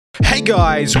Hey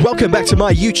guys, welcome back to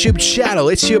my YouTube channel.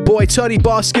 It's your boy Tony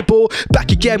Basketball,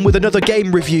 back again with another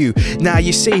game review. Now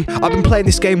you see, I've been playing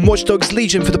this game Watch Dogs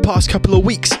Legion for the past couple of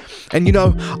weeks, and you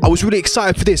know, I was really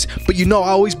excited for this, but you know I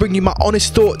always bring you my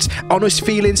honest thoughts, honest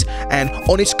feelings, and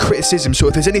honest criticism, so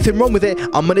if there's anything wrong with it,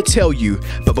 I'm gonna tell you.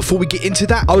 But before we get into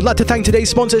that, I would like to thank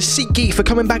today's sponsor, SeatGeek, for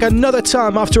coming back another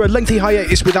time after a lengthy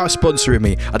hiatus without sponsoring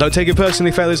me. I don't take it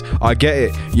personally, fellas, I get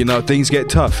it, you know, things get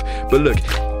tough, but look,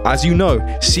 as you know,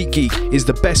 SeatGeek is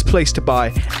the best place to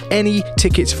buy any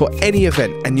tickets for any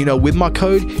event, and you know, with my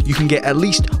code you can get at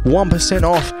least 1%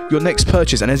 off your next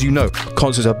purchase. And as you know,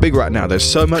 concerts are big right now, there's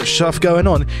so much stuff going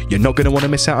on, you're not going to want to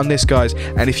miss out on this, guys.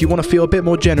 And if you want to feel a bit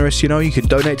more generous, you know, you can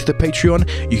donate to the Patreon,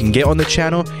 you can get on the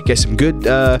channel, get some good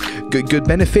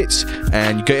benefits,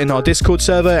 and you get in our Discord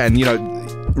server. And you know,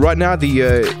 right now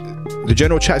the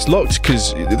general chat's locked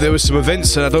because there was some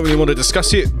events and I don't really want to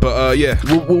discuss it, but yeah,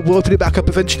 we'll open it back up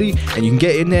eventually and you can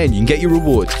get in there and you can get your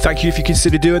reward. Thank you if you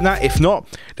consider doing that. If not,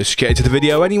 let's get into the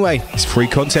video anyway. It's free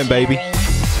content, baby.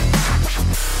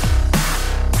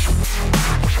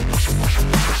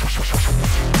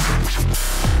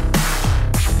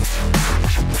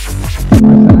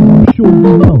 I'm sure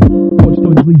you know, Watch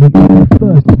Dogs Legion is the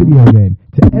first video game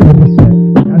to ever be set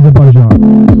in Azerbaijan.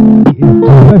 It is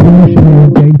a revolutionary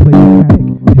gameplay mechanic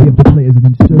to be able to play as an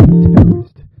insurgent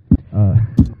terrorist.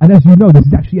 And as you know, this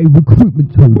is actually a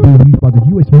recruitment tool being used by the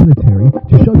US military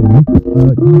to show you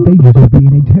the dangers of being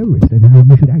a terrorist and how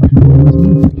you should actually be in the US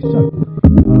military. So,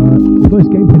 the first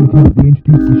gameplay mechanic they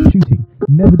introduced is shooting.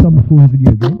 Never done before in a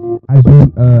video game. As you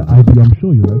I'm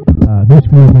sure you know, most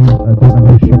video games don't have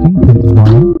no shooting because it's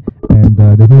violent, and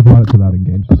there's no violence allowed in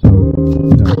games. So,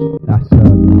 you know, that's I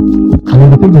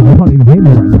mean, the thing is, you can't even hear me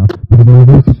right now because my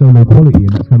voice is so low quality, and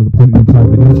that's kind of the point of the entire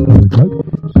video. It's kind of a joke.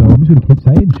 So I'm just gonna keep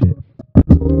saying shit.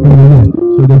 Anyway, yeah.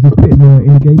 So there's this bit in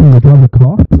the game where you're driving a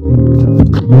car, and you're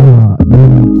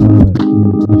in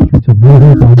the streets of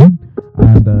Azerbaijan,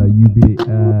 and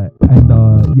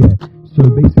yeah. So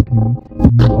basically,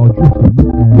 you are drifting,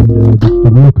 and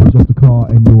the wheel comes off the car,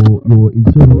 and your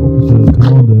insurgent officer,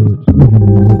 commander, squadron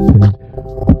leader says,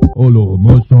 "Hello,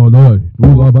 mashallah,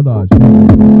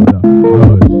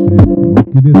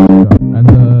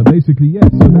 and basically, yeah.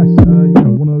 So that's you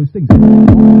know, one of those things. I'm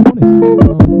honest, I'm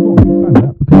not a big fan of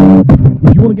that because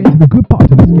if you want to get into the good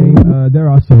parts of this game, there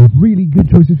are some really good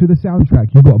choices for the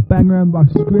soundtrack. You've got Bang Ram by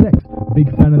Skrillex,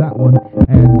 big fan of that one,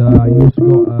 and you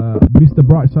also got Mr.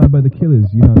 Brightside by the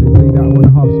Killers. You know, they play that one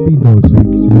half speed though, so you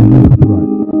can no copyright.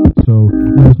 So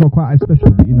you know, it's not quite as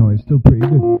special, but you know, it's still pretty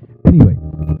good. Anyway,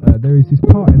 there is this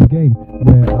part in the game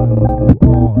where you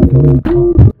are going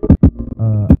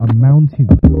up a mountain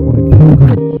on a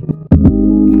pilgrimage,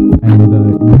 and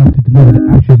you have to deliver the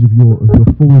ashes of your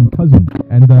fallen cousin.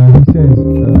 And he says,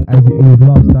 as it is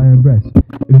last dying breath,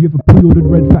 if you ever pre-ordered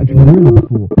Red Faction Guerrilla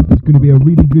before, it's going to be a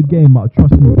really good game.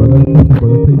 Trust me, brother.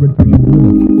 Play Red Faction Guerrilla.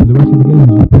 So the rest of the game is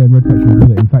just playing Red Faction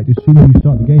Guerrilla. In fact, as soon as you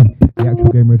start the game, the actual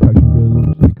game Red Faction Guerrilla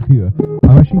launches on the computer.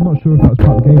 I'm actually not sure if that was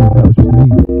part of the game or if that was just me,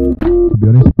 to be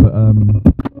honest. But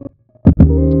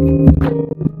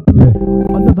yeah.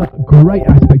 Another great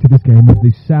aspect of this game is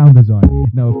the sound design.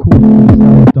 Now, of course, the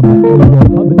sound is done by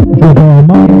Elron Hubbard, George R.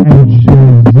 Martin, and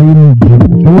George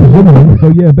Zimmerman. So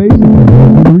yeah, basically,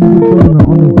 they're really good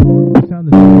on the sound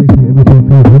design. Basically, everything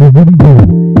feels really good.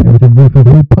 Everything really feels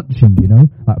really punchy, you know,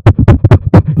 like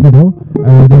you know.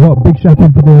 They got big shout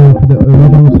out for the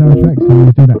original soundtrack. So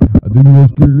he's doing that. You know, I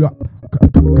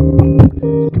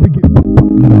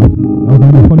was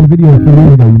doing a funny video a few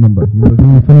years ago. You remember? He was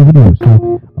doing a funny video.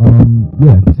 So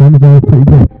yeah, the sound design is pretty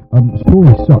good.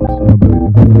 Story sucks, but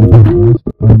if I'm really honest,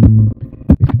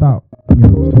 it's about, you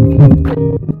know, some kid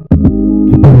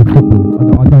playing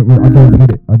football. I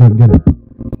don't get it.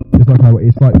 It's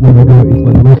like when you go, it's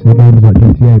like the rest of the game is like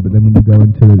GTA, but then when you go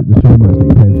into the story mode, it's like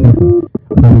you're playing FIFA.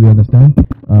 I don't really understand.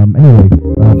 Anyway,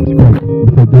 it's great.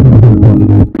 It's definitely my favorite part of the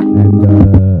game, and I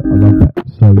love that.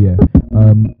 So yeah.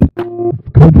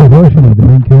 Controversially, the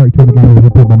main character of the game is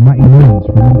played by Matty Williams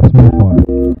from Memphis Mayfire,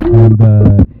 and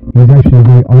he's actually a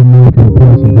very un-American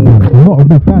person, to be honest. I'm not a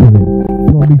big fan of him.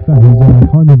 I'm not a big fan. He's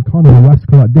kind of a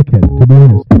rascal like dickhead, to be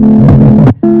honest. But,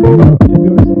 you know, to be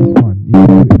honest, it's fine. He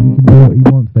can do what he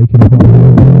wants. They can do what they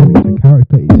want. It's a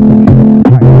character. It's fiction.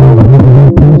 Matty Williams is a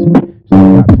real person, so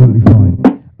it's absolutely fine.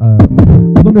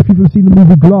 I don't know if you've ever seen the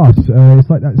movie Glass. It's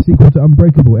like that sequel to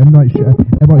Unbreakable. M. Night Shyamalan.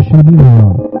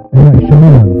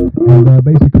 And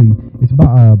basically, it's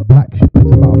about a black sheep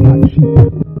called Tony.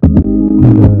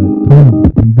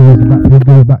 He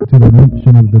goes back to the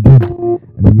mansion of the dead,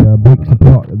 and he breaks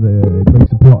apart the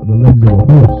legs of a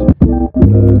horse.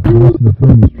 And for the rest of the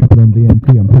film, he's tripping on DMT.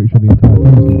 I'm pretty sure the entire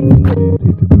thing is tripping on DMT,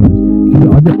 to be honest.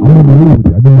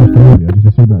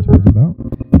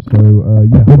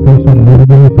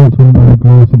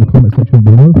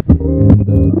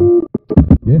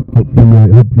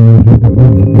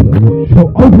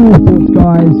 overall thoughts,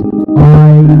 guys,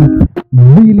 I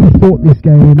really thought this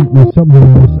game was something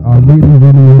else. I really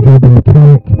enjoyed the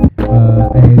mechanic,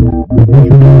 and the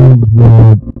visuals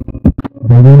were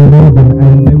really good,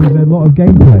 and there was a lot of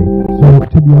gameplay. So,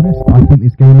 to be honest, I think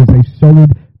this game is a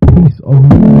solid piece of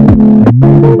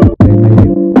media. They made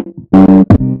it.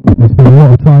 They spent a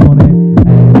lot of time on it,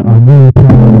 and I'm really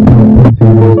proud of how Ponte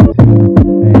was the team,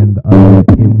 and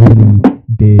it really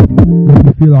did make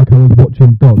me feel like I was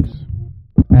watching dogs.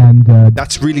 And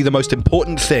that's really the most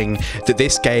important thing that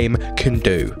this game can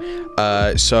do.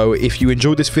 So if you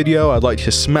enjoyed this video, I'd like you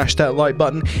to smash that like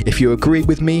button. If you agree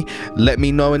with me, let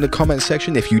me know in the comment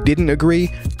section. If you didn't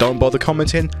agree, don't bother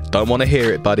commenting. Don't want to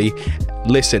hear it, buddy.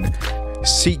 Listen,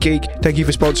 SeatGeek, thank you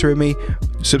for sponsoring me.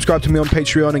 Subscribe to me on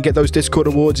Patreon and get those Discord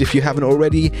awards if you haven't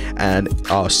already. And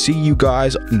I'll see you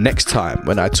guys next time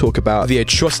when I talk about the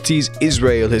atrocities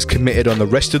Israel has committed on the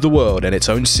rest of the world and its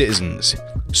own citizens.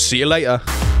 See you later.